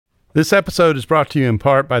This episode is brought to you in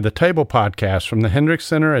part by the Table Podcast from the Hendricks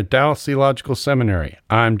Center at Dallas Theological Seminary.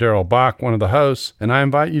 I'm Darrell Bach, one of the hosts, and I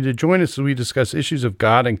invite you to join us as we discuss issues of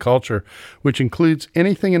God and culture, which includes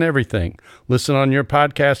anything and everything. Listen on your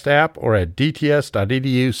podcast app or at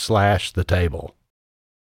dts.edu/thetable.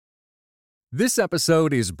 This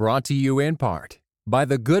episode is brought to you in part by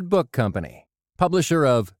The Good Book Company, publisher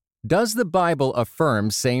of Does the Bible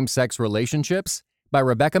Affirm Same-Sex Relationships? By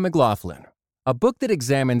Rebecca McLaughlin, a book that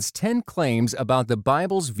examines 10 claims about the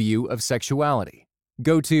Bible's view of sexuality.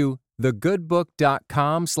 Go to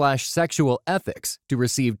thegoodbook.com/sexual ethics to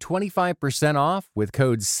receive 25% off with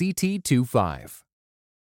code CT25.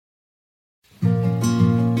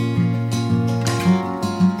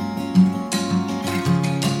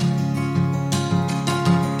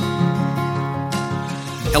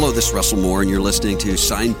 Hello, this is Russell Moore, and you're listening to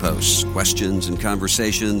Signposts, questions and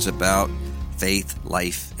conversations about faith,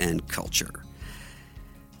 life, and culture.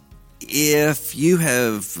 If you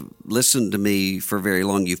have listened to me for very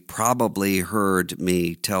long, you've probably heard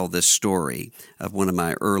me tell this story of one of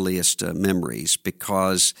my earliest memories,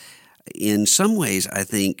 because in some ways I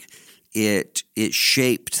think it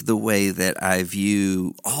shaped the way that I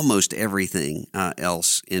view almost everything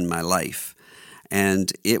else in my life.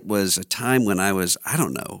 And it was a time when I was,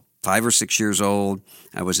 5 or 6 years old.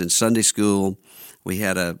 I was in Sunday school. We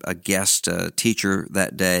had a guest teacher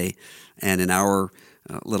that day, and in our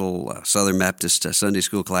little Southern Baptist Sunday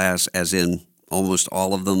school class, as in almost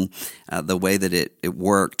all of them, the way that it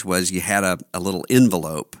worked was you had a little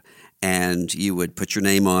envelope, and you would put your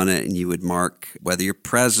name on it, and you would mark whether you're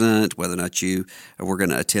present, whether or not you were going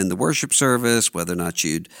to attend the worship service, whether or not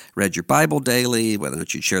you'd read your Bible daily, whether or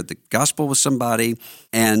not you'd shared the gospel with somebody,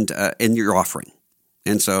 and your offering.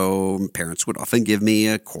 And so parents would often give me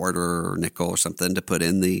a quarter or nickel or something to put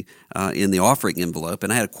in the offering envelope,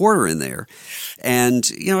 and I had a quarter in there.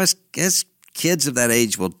 And as kids of that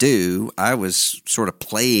age will do, I was sort of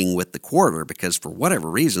playing with the quarter because for whatever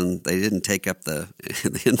reason they didn't take up the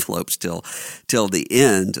envelopes till the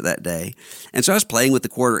end that day. And so I was playing with the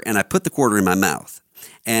quarter, and I put the quarter in my mouth.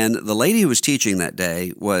 And the lady who was teaching that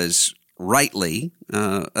day was rightly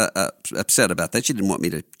upset about that. She didn't want me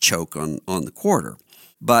to choke on the quarter.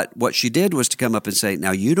 But what she did was to come up and say,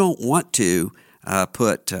 now you don't want to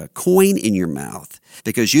put a coin in your mouth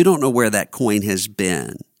because you don't know where that coin has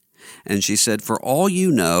been. And she said, for all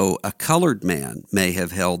you know, a colored man may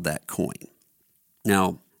have held that coin.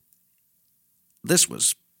 Now, this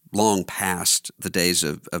was long past the days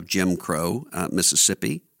of Jim Crow,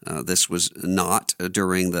 Mississippi. This was not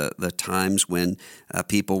during the times when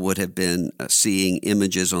people would have been seeing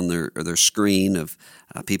images on their screen of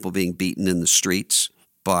people being beaten in the streets.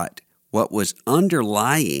 But what was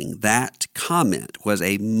underlying that comment was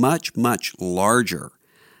a much, much larger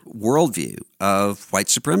worldview of white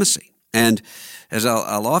supremacy. And as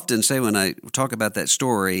I'll often say when I talk about that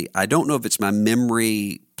story, I don't know if it's my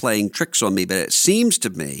memory playing tricks on me, but it seems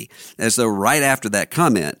to me as though right after that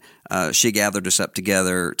comment, she gathered us up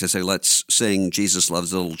together to say, let's sing Jesus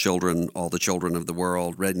Loves the Little Children, All the Children of the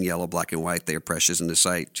World, red and yellow, black and white, they are precious in His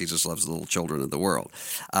sight. Jesus loves the little children of the world.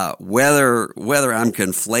 Whether I'm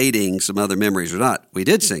conflating some other memories or not, we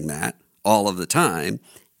did sing that all of the time.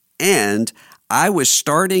 And I was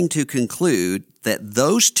starting to conclude that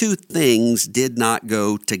those two things did not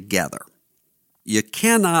go together. You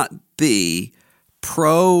cannot be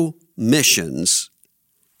pro-missions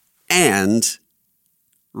and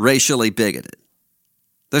racially bigoted.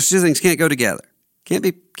 Those two things can't go together. Can't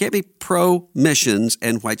be pro-missions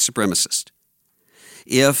and white supremacist.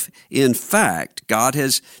 If, in fact, God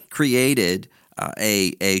has created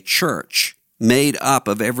a church made up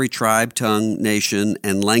of every tribe, tongue, nation,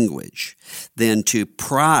 and language, then to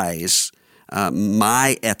prize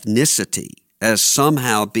my ethnicity as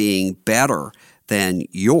somehow being better than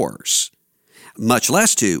yours, much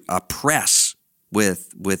less to oppress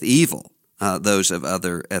with evil those of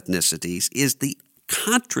other ethnicities, is the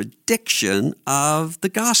contradiction of the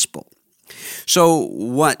gospel. So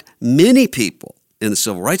what many people in the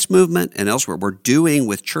civil rights movement and elsewhere were doing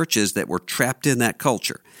with churches that were trapped in that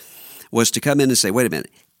culture was to come in and say, wait a minute,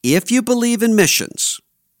 if you believe in missions,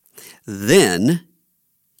 then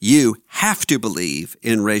you have to believe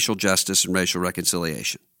in racial justice and racial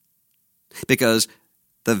reconciliation. Because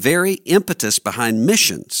the very impetus behind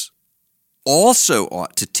missions also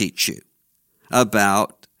ought to teach you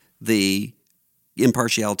about the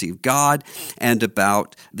impartiality of God and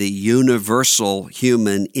about the universal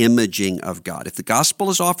human imaging of God. If the gospel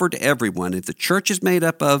is offered to everyone, if the church is made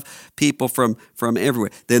up of people from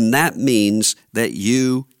everywhere, then that means that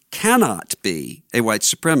you cannot be a white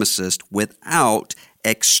supremacist without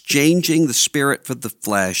exchanging the spirit for the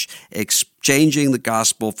flesh, exchanging the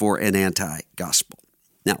gospel for an anti-gospel.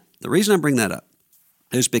 Now, the reason I bring that up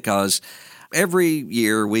is because every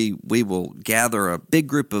year we will gather a big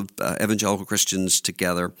group of evangelical Christians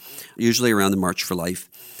together, usually around the March for Life,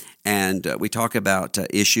 and we talk about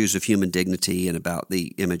issues of human dignity and about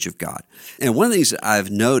the image of God. And one of the things that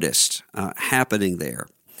I've noticed happening there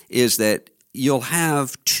is that you'll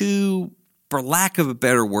have two, for lack of a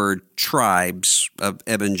better word, tribes of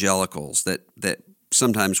evangelicals that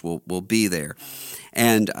sometimes will be there.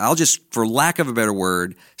 And I'll just, for lack of a better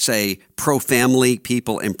word, say pro-family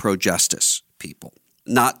people and pro-justice people.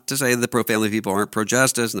 Not to say the pro-family people aren't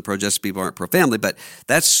pro-justice and the pro-justice people aren't pro-family, but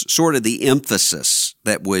that's sort of the emphasis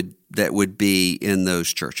that would be in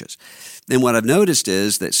those churches. And what I've noticed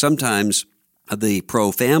is that sometimes the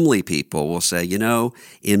pro-family people will say,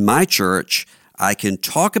 in my church, I can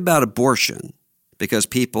talk about abortion because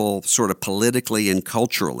people sort of politically and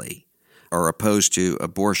culturally are opposed to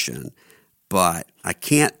abortion, but I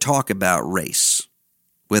can't talk about race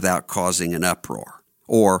without causing an uproar.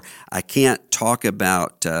 Or I can't talk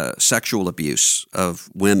about sexual abuse of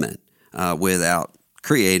women without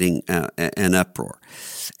creating an uproar.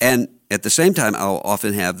 And at the same time, I'll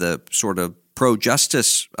often have the sort of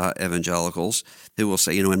pro-justice evangelicals who will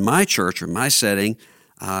say, in my church or my setting,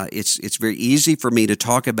 it's very easy for me to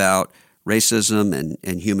talk about racism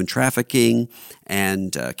and human trafficking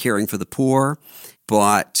and caring for the poor,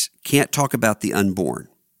 but can't talk about the unborn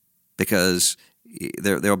because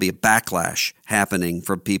there'll be a backlash happening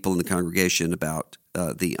from people in the congregation about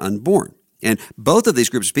the unborn. And both of these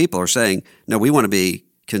groups of people are saying, no, we want to be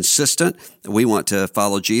consistent, we want to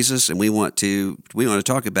follow Jesus, and we want to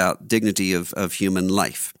talk about dignity of human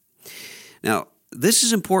life. Now, this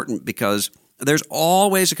is important because there's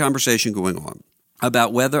always a conversation going on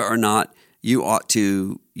about whether or not you ought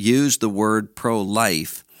to use the word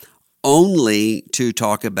pro-life only to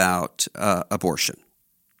talk about abortion.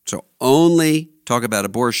 So only talk about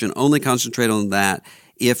abortion, only concentrate on that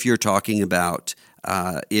if you're talking about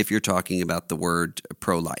the word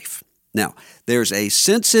pro-life. Now, there's a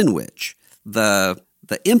sense in which the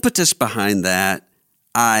impetus behind that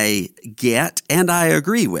I get and I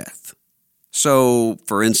agree with. So,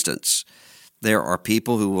 for instance, there are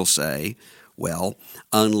people who will say, well,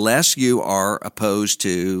 unless you are opposed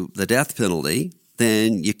to the death penalty,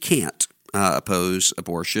 then you can't oppose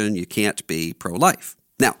abortion, you can't be pro-life.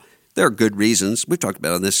 Now, there are good reasons, we've talked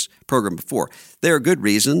about on this program before, there are good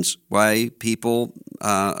reasons why people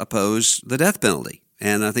oppose the death penalty.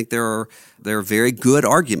 And I think there are very good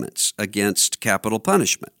arguments against capital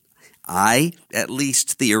punishment. I, at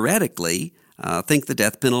least theoretically, think the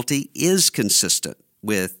death penalty is consistent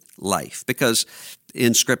with life because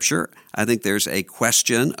in Scripture, I think there's a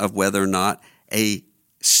question of whether or not a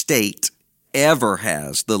state ever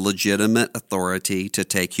has the legitimate authority to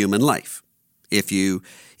take human life. If you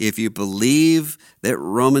believe that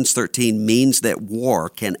Romans 13 means that war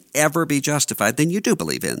can ever be justified, then you do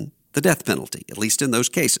believe in the death penalty, at least in those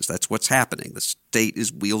cases. That's what's happening. The state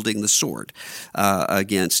is wielding the sword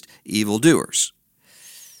against evildoers.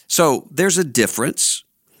 So there's a difference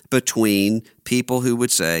between people who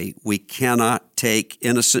would say we cannot take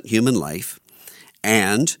innocent human life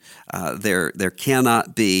and there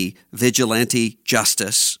cannot be vigilante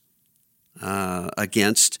justice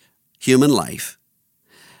against human life,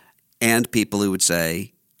 and people who would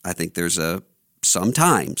say, I think there's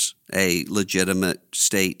sometimes a legitimate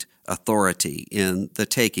state authority in the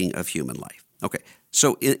taking of human life. Okay,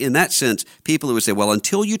 so in that sense, people who would say, well,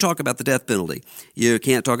 until you talk about the death penalty, you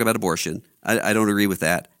can't talk about abortion. I don't agree with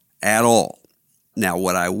that at all. Now,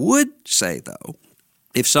 what I would say, though,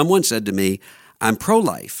 if someone said to me, I'm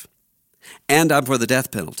pro-life and I'm for the death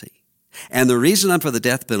penalty, and the reason I'm for the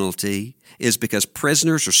death penalty is because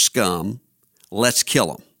prisoners are scum, let's kill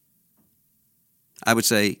them, I would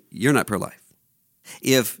say, you're not pro-life.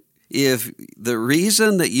 If the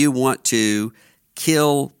reason that you want to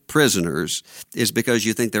kill prisoners is because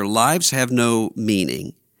you think their lives have no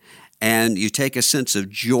meaning and you take a sense of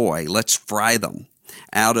joy, let's fry them,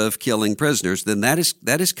 out of killing prisoners, then that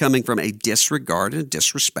is coming from a disregard and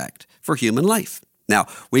disrespect for human life. Now,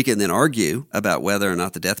 we can then argue about whether or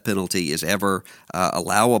not the death penalty is ever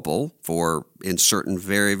allowable in certain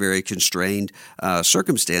very, very constrained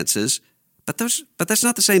circumstances, but that's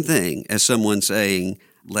not the same thing as someone saying,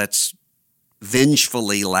 let's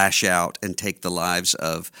vengefully lash out and take the lives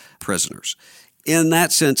of prisoners. In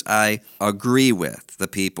that sense, I agree with the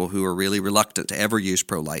people who are really reluctant to ever use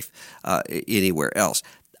pro-life anywhere else.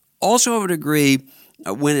 Also, I would agree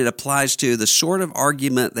when it applies to the sort of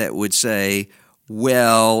argument that would say,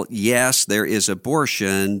 well, yes, there is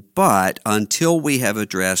abortion, but until we have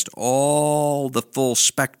addressed all the full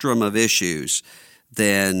spectrum of issues,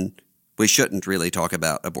 then we shouldn't really talk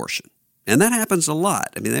about abortion. And that happens a lot.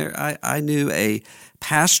 I mean, I knew a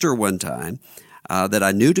pastor one time that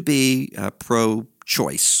I knew to be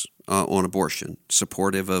pro-choice on abortion,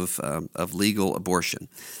 supportive of legal abortion,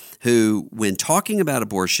 who, when talking about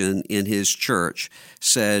abortion in his church,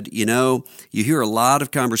 said, you hear a lot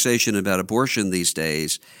of conversation about abortion these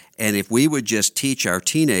days, and if we would just teach our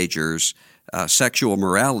teenagers sexual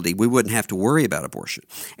morality, we wouldn't have to worry about abortion.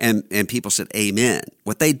 And people said, amen.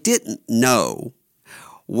 What they didn't know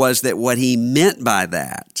was that what he meant by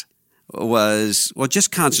that was, well,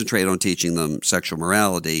 just concentrate on teaching them sexual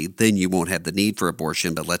morality, then you won't have the need for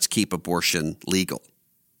abortion, but let's keep abortion legal,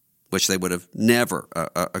 which they would have never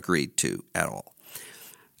agreed to at all.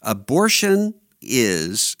 Abortion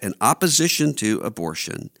is, an opposition to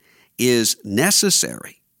abortion is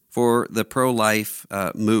necessary for the pro-life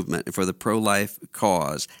movement, for the pro-life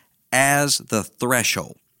cause, as the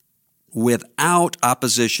threshold. Without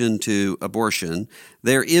opposition to abortion,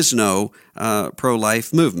 there is no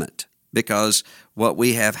pro-life movement, because what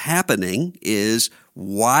we have happening is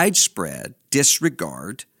widespread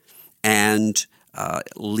disregard and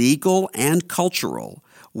legal and cultural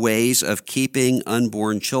ways of keeping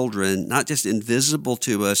unborn children not just invisible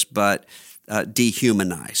to us, but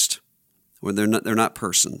dehumanized. Where they're not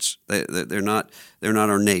persons. They're not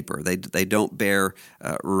our neighbor. They don't bear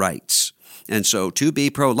rights. And so, to be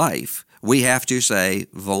pro-life, we have to say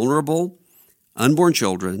vulnerable, unborn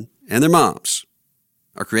children and their moms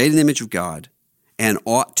are created in the image of God and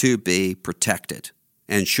ought to be protected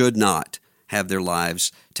and should not have their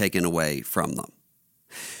lives taken away from them.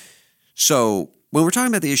 So when we're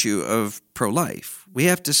talking about the issue of pro-life, we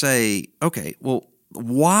have to say, okay, well,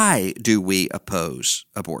 why do we oppose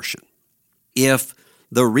abortion? If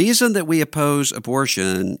the reason that we oppose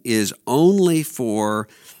abortion is only for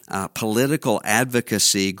political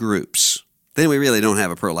advocacy groups, then we really don't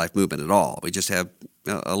have a pro-life movement at all. We just have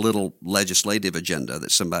a little legislative agenda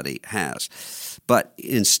that somebody has. But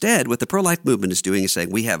instead, what the pro-life movement is doing is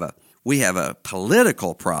saying we have a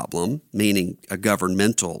political problem, meaning a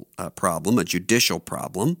governmental problem, a judicial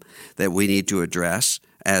problem that we need to address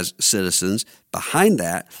as citizens. Behind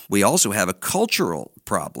that, we also have a cultural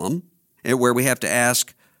problem where we have to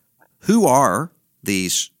ask, who are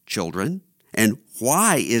these children and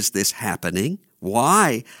why is this happening?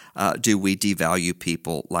 Why do we devalue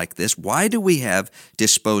people like this? Why do we have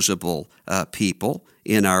disposable people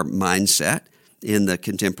in our mindset in the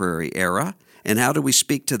contemporary era? And how do we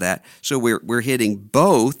speak to that? So we're hitting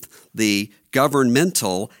both the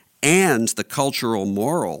governmental and the cultural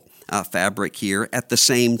moral fabric here at the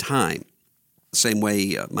same time. The same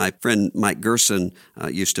way my friend Mike Gerson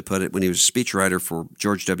used to put it when he was a speechwriter for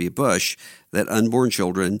George W. Bush, that unborn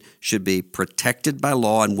children should be protected by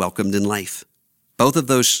law and welcomed in life. Both of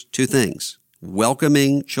those two things,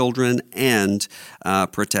 welcoming children and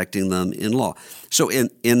protecting them in law. So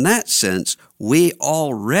in that sense, we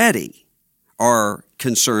already are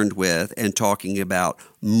concerned with and talking about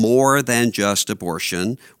more than just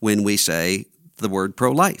abortion when we say the word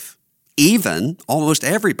pro-life. Even almost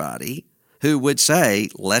everybody who would say,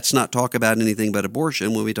 let's not talk about anything but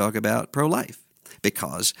abortion when we talk about pro-life,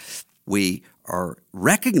 because we are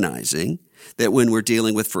recognizing that when we're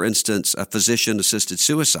dealing with, for instance, a physician-assisted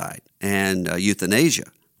suicide and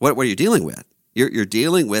euthanasia, what are you dealing with? You're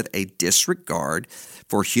dealing with a disregard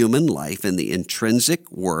for human life and the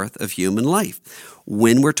intrinsic worth of human life.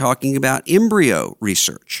 When we're talking about embryo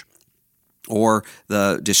research or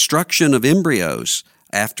the destruction of embryos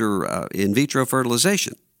after in vitro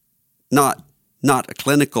fertilization, not a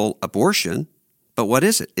clinical abortion, but what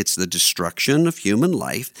is it? It's the destruction of human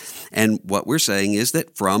life. And what we're saying is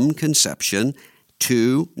that from conception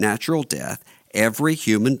to natural death, every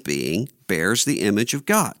human being bears the image of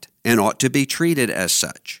God and ought to be treated as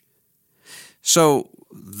such. So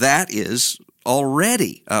that is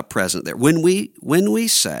already present there. When we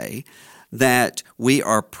say that we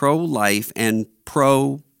are pro-life and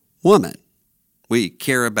pro-woman, we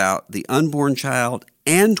care about the unborn child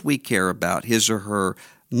and we care about his or her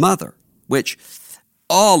mother, which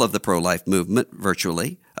all of the pro-life movement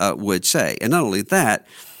virtually would say. And not only that,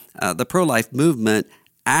 the pro-life movement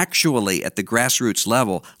actually at the grassroots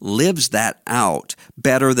level lives that out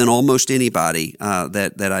better than almost anybody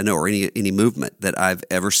that I know or any movement that I've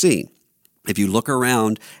ever seen. If you look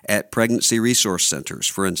around at pregnancy resource centers,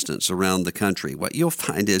 for instance, around the country, what you'll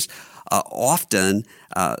find is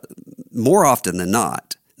more often than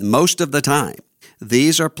not, most of the time,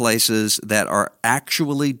 These are places that are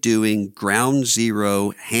actually doing ground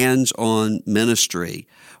zero, hands-on ministry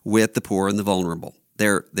with the poor and the vulnerable.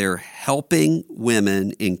 They're helping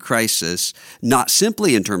women in crisis, not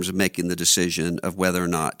simply in terms of making the decision of whether or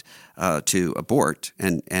not to abort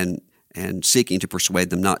and seeking to persuade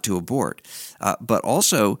them not to abort, but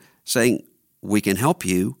also saying, we can help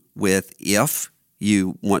you with, if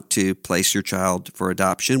you want to place your child for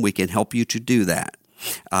adoption, we can help you to do that.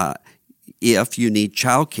 If you need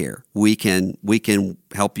childcare, we can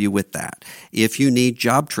help you with that. If you need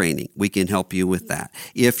job training, we can help you with that.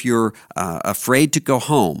 If you're afraid to go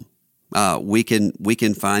home, we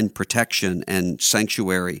can find protection and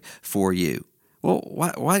sanctuary for you. Well,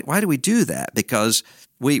 why do we do that? Because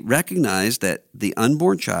we recognize that the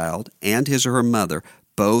unborn child and his or her mother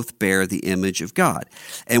both bear the image of God.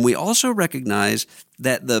 And we also recognize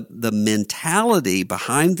that the mentality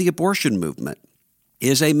behind the abortion movement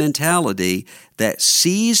is a mentality that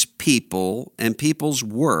sees people and people's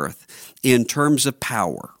worth in terms of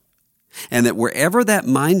power. And that wherever that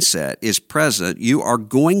mindset is present, you are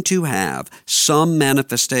going to have some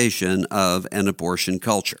manifestation of an abortion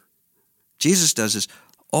culture. Jesus does this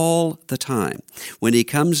all the time. When he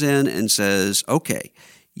comes in and says, okay,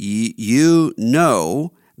 you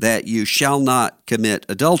know that you shall not commit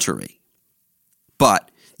adultery, but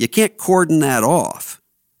you can't cordon that off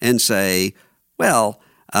and say, well,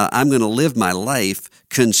 I'm going to live my life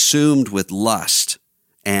consumed with lust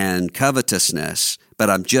and covetousness, but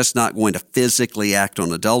I'm just not going to physically act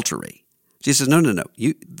on adultery. Jesus says, no.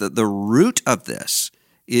 The root of this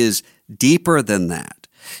is deeper than that.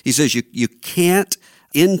 He says you can't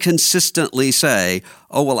inconsistently say,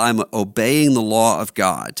 oh, well, I'm obeying the law of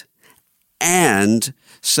God, and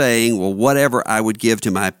saying, well, whatever I would give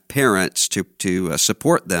to my parents to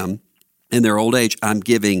support them in their old age, I'm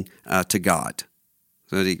giving to God.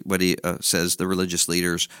 So what he says the religious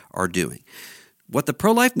leaders are doing. What the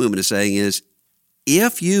pro-life movement is saying is,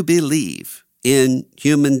 if you believe in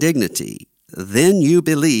human dignity, then you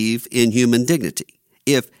believe in human dignity.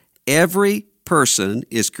 If every person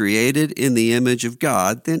is created in the image of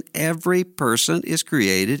God, then every person is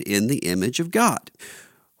created in the image of God,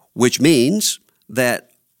 which means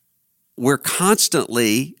that we're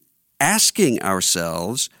constantly asking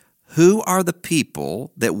ourselves, who are the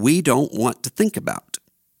people that we don't want to think about?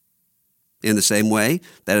 In the same way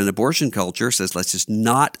that an abortion culture says, let's just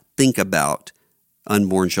not think about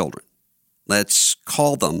unborn children. Let's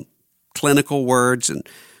call them clinical words and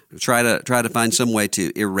try to find some way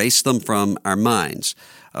to erase them from our minds.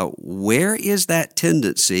 Where is that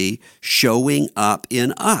tendency showing up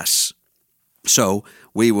in us? So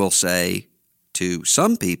we will say to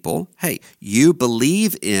some people, hey, you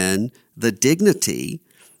believe in the dignity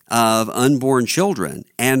of unborn children,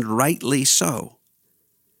 and rightly so.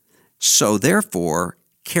 So therefore,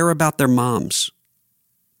 care about their moms.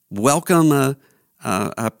 Welcome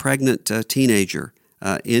a pregnant teenager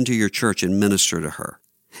into your church and minister to her.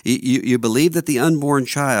 You believe that the unborn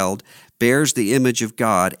child bears the image of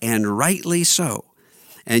God, and rightly so.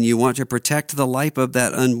 And you want to protect the life of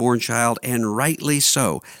that unborn child, and rightly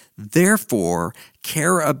so. Therefore,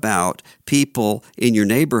 care about people in your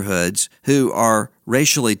neighborhoods who are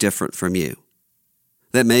racially different from you.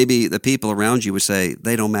 That maybe the people around you would say,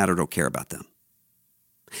 they don't matter, don't care about them.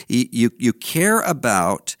 You care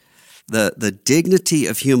about the dignity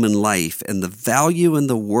of human life and the value and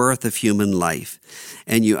the worth of human life.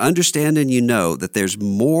 And you understand and you know that there's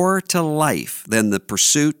more to life than the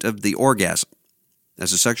pursuit of the orgasm,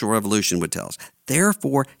 as the sexual revolution would tell us.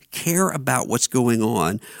 Therefore, care about what's going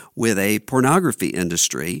on with a pornography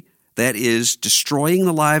industry that is destroying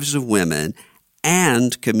the lives of women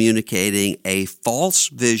and communicating a false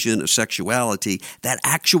vision of sexuality that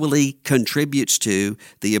actually contributes to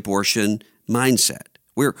the abortion mindset.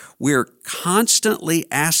 We're constantly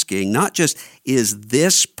asking, not just, is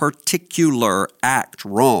this particular act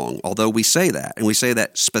wrong? Although we say that, and we say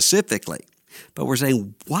that specifically, but we're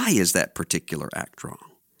saying, why is that particular act wrong?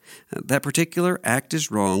 That particular act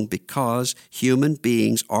is wrong because human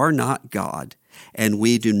beings are not God, and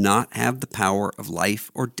we do not have the power of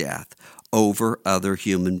life or death over other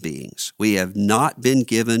human beings. We have not been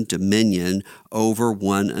given dominion over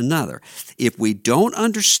one another. If we don't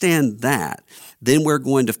understand that, then we're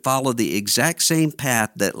going to follow the exact same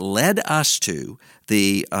path that led us to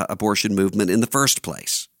the abortion movement in the first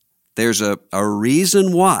place. There's a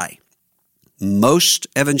reason why most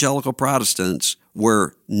evangelical Protestants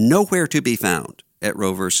were nowhere to be found at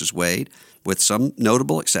Roe versus Wade, with some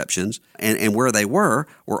notable exceptions, and where they were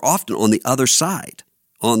often on the other side,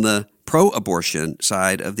 on the pro-abortion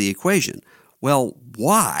side of the equation. Well,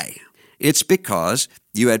 why? It's because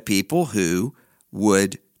you had people who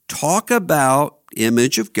would talk about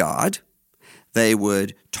image of God. They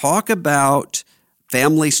would talk about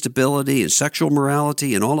family stability and sexual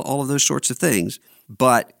morality and all of those sorts of things,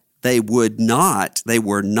 but they were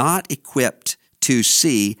not equipped to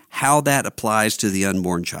see how that applies to the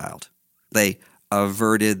unborn child. They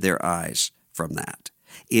averted their eyes from that.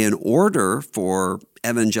 In order for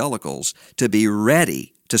evangelicals to be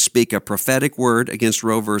ready to speak a prophetic word against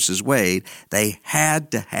Roe versus Wade, they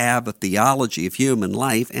had to have a theology of human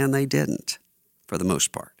life, and they didn't, for the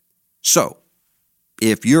most part. So,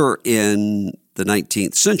 if you're in the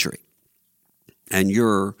 19th century and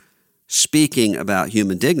you're speaking about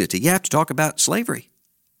human dignity, you have to talk about slavery.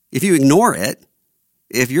 If you ignore it,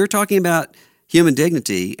 if you're talking about human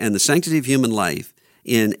dignity and the sanctity of human life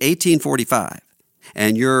in 1845,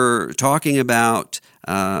 and you're talking about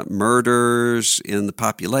murders in the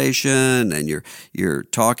population, and you're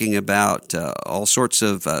talking about all sorts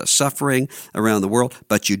of suffering around the world,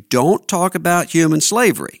 but you don't talk about human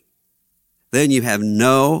slavery, then you have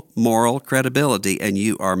no moral credibility, and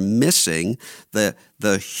you are missing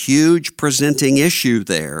the huge presenting issue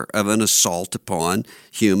there of an assault upon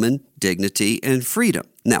human dignity and freedom.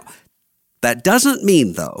 Now, that doesn't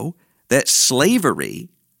mean, though, that slavery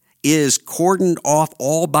is cordoned off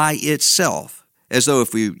all by itself, as though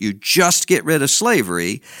if you just get rid of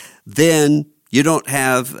slavery, then you don't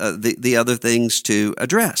have the other things to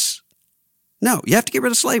address. No, you have to get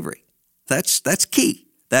rid of slavery. That's key.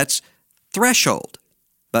 That's threshold.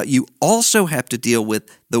 But you also have to deal with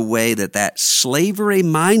the way that slavery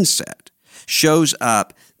mindset shows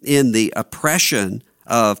up in the oppression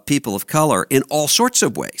of people of color in all sorts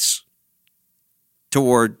of ways,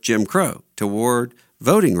 toward Jim Crow, toward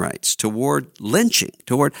voting rights, toward lynching,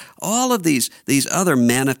 toward all of these other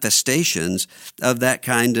manifestations of that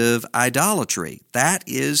kind of idolatry. That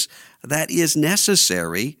is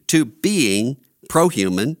necessary to being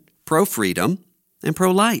pro-human, pro-freedom, and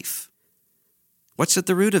pro-life. What's at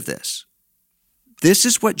the root of this? This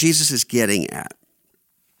is what Jesus is getting at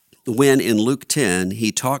when in Luke 10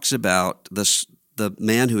 he talks about the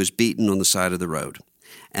man who is beaten on the side of the road,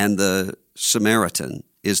 and the Samaritan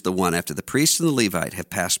is the one, after the priest and the Levite have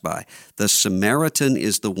passed by, the Samaritan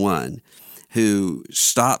is the one who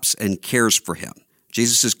stops and cares for him.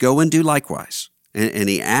 Jesus says, go and do likewise. And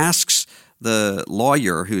he asks the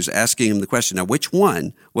lawyer who's asking him the question, now which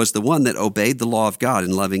one was the one that obeyed the law of God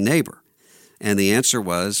in loving neighbor? And the answer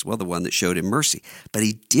was, well, the one that showed him mercy. But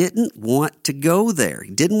he didn't want to go there.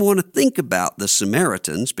 He didn't want to think about the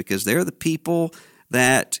Samaritans because they're the people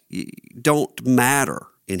that don't matter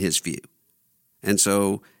in his view. And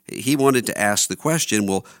so he wanted to ask the question,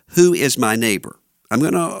 well, who is my neighbor? I'm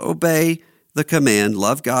going to obey the command,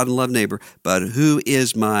 love God and love neighbor, but who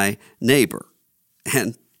is my neighbor?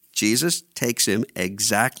 And Jesus takes him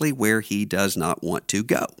exactly where he does not want to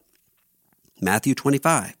go. Matthew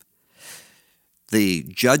 25, the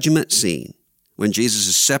judgment scene when Jesus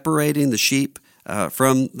is separating the sheep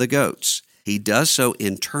from the goats. He does so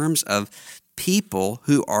in terms of people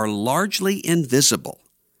who are largely invisible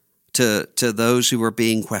to those who are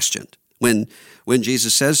being questioned. When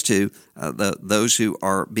Jesus says to those who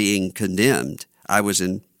are being condemned, I was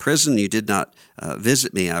in prison, you did not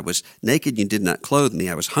visit me. I was naked, you did not clothe me.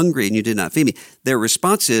 I was hungry, and you did not feed me. Their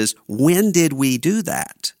response is, when did we do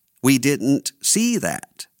that? We didn't see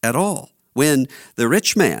that at all. When the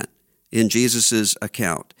rich man in Jesus'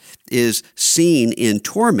 account is seen in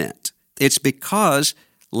torment, it's because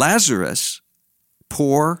Lazarus,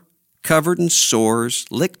 poor, covered in sores,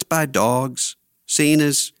 licked by dogs, seen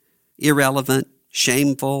as irrelevant,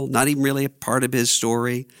 shameful, not even really a part of his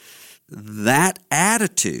story. That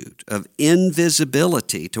attitude of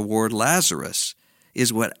invisibility toward Lazarus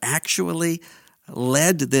is what actually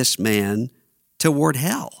led this man toward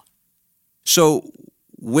hell. So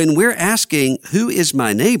when we're asking, who is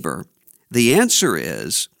my neighbor, the answer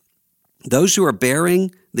is those who are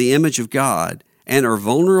bearing the image of God and are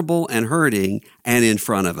vulnerable and hurting and in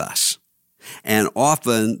front of us. And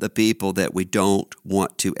often the people that we don't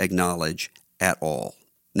want to acknowledge at all.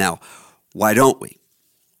 Now, why don't we?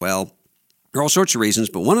 Well, there are all sorts of reasons,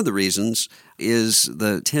 but one of the reasons is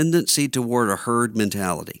the tendency toward a herd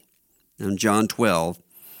mentality. In John 12,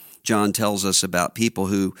 John tells us about people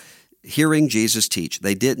who, hearing Jesus teach,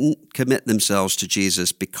 they didn't commit themselves to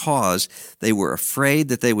Jesus because they were afraid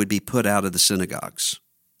that they would be put out of the synagogues.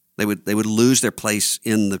 They would lose their place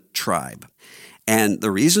in the tribe. And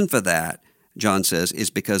the reason for that, John says,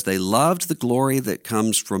 is because they loved the glory that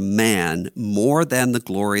comes from man more than the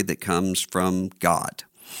glory that comes from God.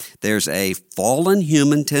 There's a fallen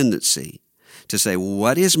human tendency to say,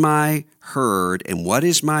 what is my herd and what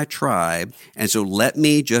is my tribe? And so let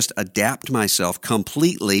me just adapt myself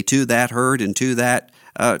completely to that herd and to that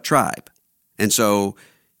tribe. And so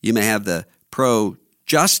you may have the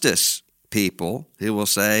pro-justice people who will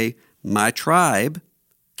say, my tribe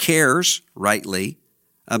cares rightly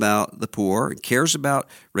about the poor, and cares about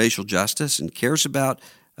racial justice, and cares about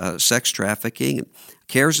sex trafficking, and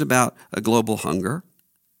cares about a global hunger.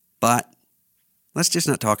 But let's just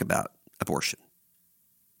not talk about abortion.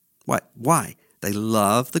 Why? They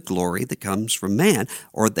love the glory that comes from man,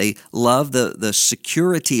 or they love the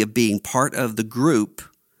security of being part of the group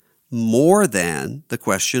more than the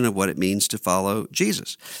question of what it means to follow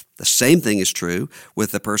Jesus. The same thing is true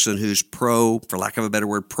with the person who's for lack of a better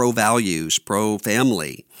word, pro-values,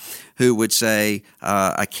 pro-family, who would say,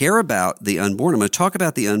 I care about the unborn. I'm going to talk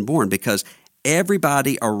about the unborn because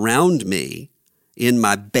everybody around me in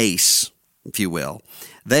my base, if you will,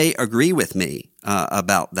 they agree with me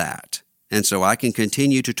about that. And so I can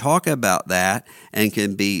continue to talk about that and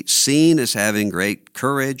can be seen as having great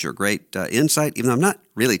courage or great insight, even though I'm not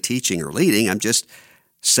really teaching or leading. I'm just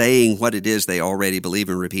saying what it is they already believe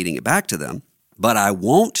and repeating it back to them. But I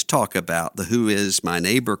won't talk about the who is my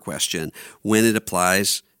neighbor question when it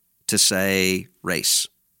applies to, say, race,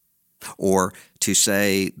 or to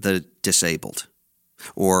say the disabled,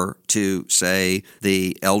 or to say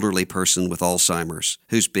the elderly person with Alzheimer's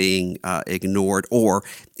who's being ignored, or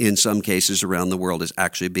in some cases around the world is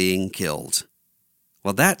actually being killed.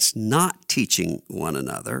 Well, that's not teaching one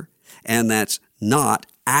another, and that's not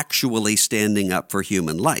actually standing up for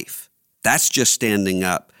human life. That's just standing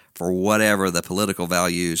up for whatever the political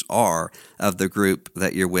values are of the group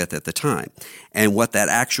that you're with at the time. And what that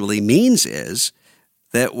actually means is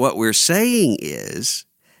that what we're saying is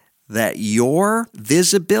that your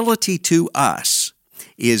visibility to us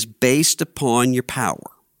is based upon your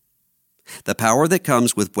power. The power that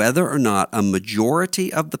comes with whether or not a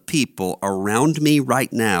majority of the people around me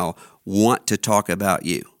right now want to talk about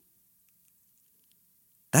you.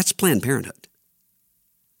 That's Planned Parenthood.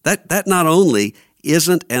 That not only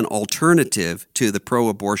isn't an alternative to the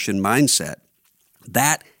pro-abortion mindset,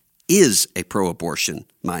 that is a pro-abortion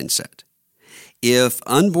mindset. If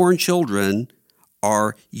unborn children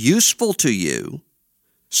are useful to you,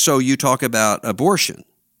 so you talk about abortion,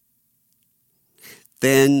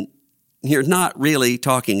 then you're not really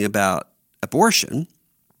talking about abortion.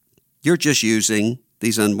 You're just using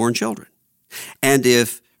these unborn children. And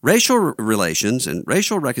if racial relations and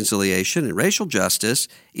racial reconciliation and racial justice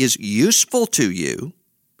is useful to you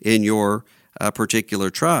in your particular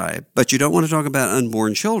tribe, but you don't want to talk about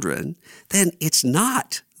unborn children, then it's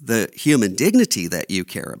not the human dignity that you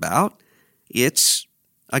care about. It's,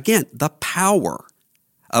 again, the power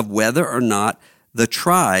of whether or not the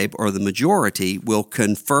tribe or the majority will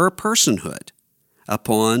confer personhood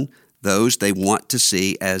upon those they want to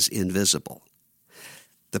see as invisible.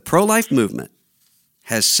 The pro-life movement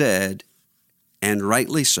has said, and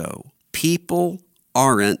rightly so, people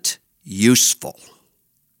aren't useful.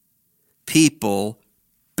 People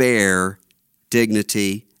bear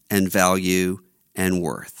dignity and value and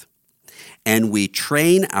worth. And we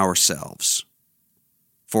train ourselves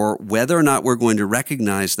for whether or not we're going to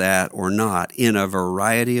recognize that or not in a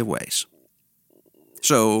variety of ways.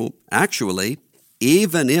 So actually,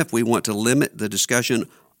 even if we want to limit the discussion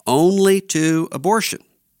only to abortion,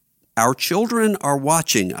 our children are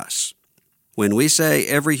watching us. When we say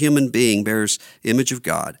every human being bears image of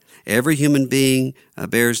God, every human being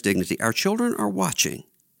bears dignity, our children are watching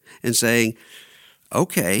and saying,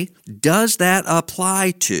 okay, does that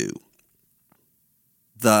apply to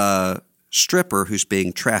the stripper who's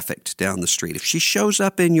being trafficked down the street? If she shows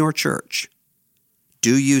up in your church,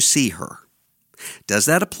 do you see her? Does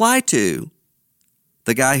that apply to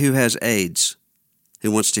the guy who has AIDS,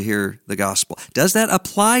 who wants to hear the gospel? Does that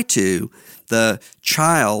apply to the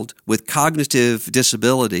child with cognitive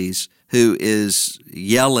disabilities who is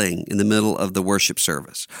yelling in the middle of the worship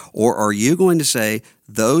service? Or are you going to say,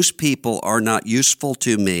 those people are not useful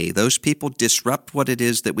to me, those people disrupt what it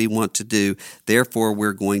is that we want to do, therefore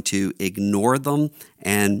we're going to ignore them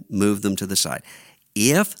and move them to the side?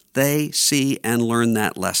 If they see and learn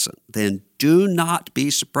that lesson, then do not be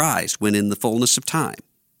surprised when in the fullness of time,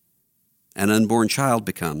 an unborn child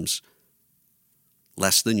becomes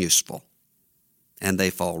less than useful, and they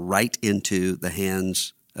fall right into the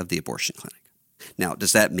hands of the abortion clinic. Now,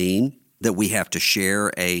 does that mean that we have to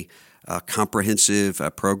share a comprehensive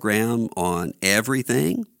program on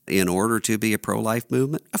everything in order to be a pro-life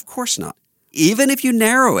movement? Of course not. Even if you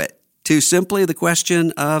narrow it to simply the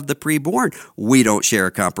question of the preborn, we don't share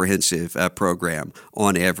a comprehensive program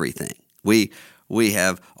on everything. We We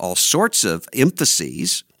have all sorts of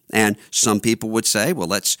emphases. And some people would say, well,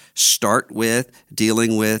 let's start with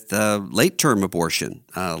dealing with late-term abortion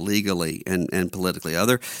legally and politically.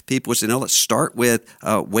 Other people would say, no, let's start with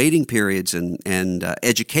waiting periods and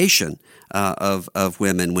education of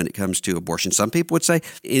women when it comes to abortion. Some people would say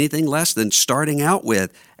anything less than starting out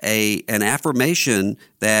with an affirmation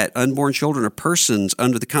that unborn children are persons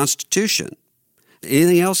under the Constitution.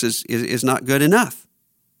 Anything else is not good enough.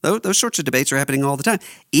 Those sorts of debates are happening all the time.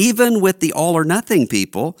 Even with the all-or-nothing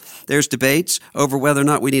people, there's debates over whether or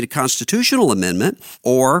not we need a constitutional amendment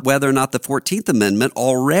or whether or not the 14th Amendment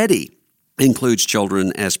already includes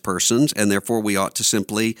children as persons, and therefore we ought to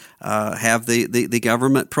simply have the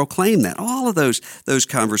government proclaim that. All of those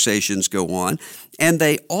conversations go on, and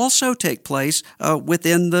they also take place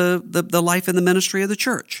within the life and the ministry of the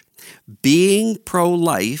church. Being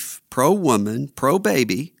pro-life, pro-woman,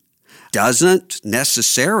 pro-baby doesn't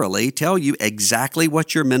necessarily tell you exactly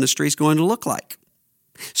what your ministry is going to look like.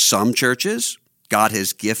 Some churches, God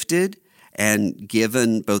has gifted and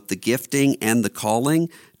given both the gifting and the calling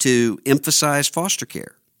to emphasize foster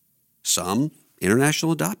care. Some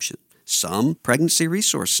international adoption, some pregnancy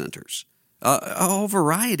resource centers, a whole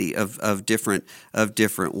variety of different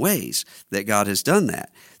ways that God has done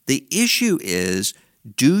that. The issue is,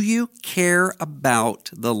 do you care about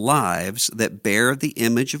the lives that bear the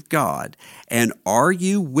image of God? And are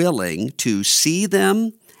you willing to see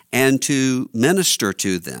them and to minister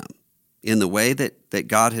to them in the way that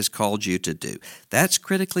God has called you to do? That's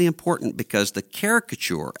critically important, because the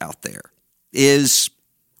caricature out there is,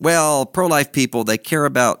 well, pro-life people, they care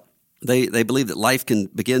about, they believe that life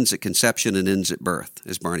begins at conception and ends at birth,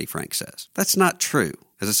 as Barney Frank says. That's not true.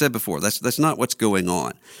 As I said before, that's not what's going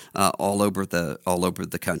on all over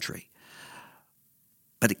the country.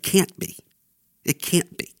 But it can't be. It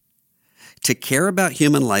can't be. To care about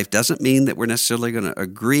human life doesn't mean that we're necessarily going to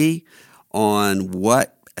agree on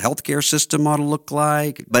what a healthcare system ought to look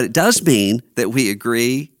like, but it does mean that we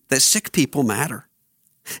agree that sick people matter.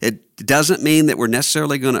 It doesn't mean that we're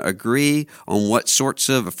necessarily going to agree on what sorts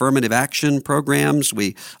of affirmative action programs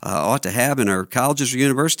we ought to have in our colleges or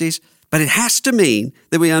universities, but it has to mean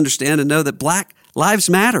that we understand and know that Black lives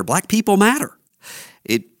matter, Black people matter.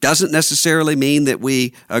 It doesn't necessarily mean that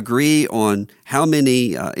we agree on how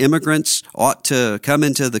many immigrants ought to come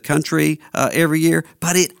into the country every year,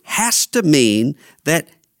 but it has to mean that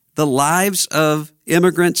the lives of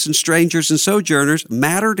immigrants and strangers and sojourners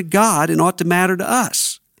matter to God and ought to matter to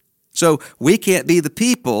us. So we can't be the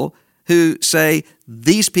people who say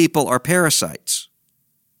these people are parasites.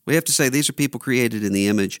 We have to say these are people created in the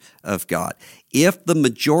image of God. If the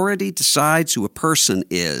majority decides who a person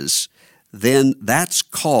is, then that's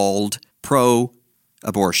called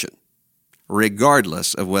pro-abortion,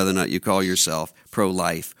 regardless of whether or not you call yourself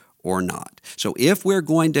pro-life or not. So if we're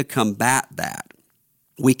going to combat that,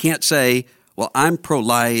 we can't say, well, I'm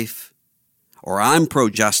pro-life or I'm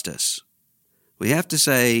pro-justice. We have to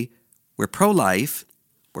say we're pro-life,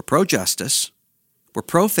 we're pro-justice, we're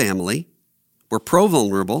pro-family, we're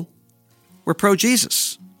pro-vulnerable, we're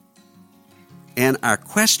pro-Jesus. And our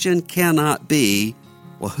question cannot be,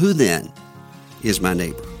 well, who then is my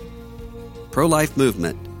neighbor? Pro-life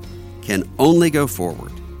movement can only go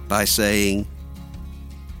forward by saying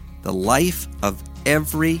the life of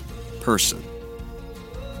every person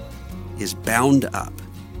is bound up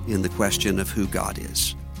in the question of who God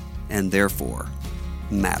is, and therefore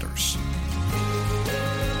matters.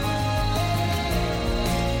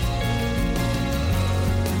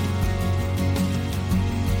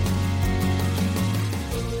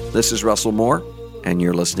 This is Russell Moore, and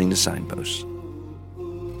you're listening to Signposts.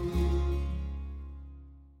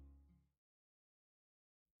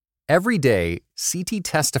 Every day, CT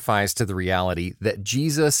testifies to the reality that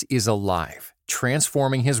Jesus is alive,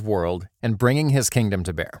 transforming his world and bringing his kingdom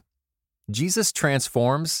to bear. Jesus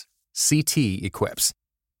transforms, CT equips.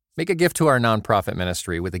 Make a gift to our nonprofit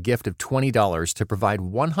ministry with a gift of $20 to provide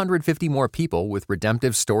 150 more people with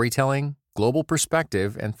redemptive storytelling, global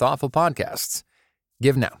perspective, and thoughtful podcasts.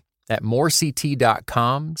 Give now at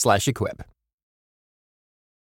morect.com/equip.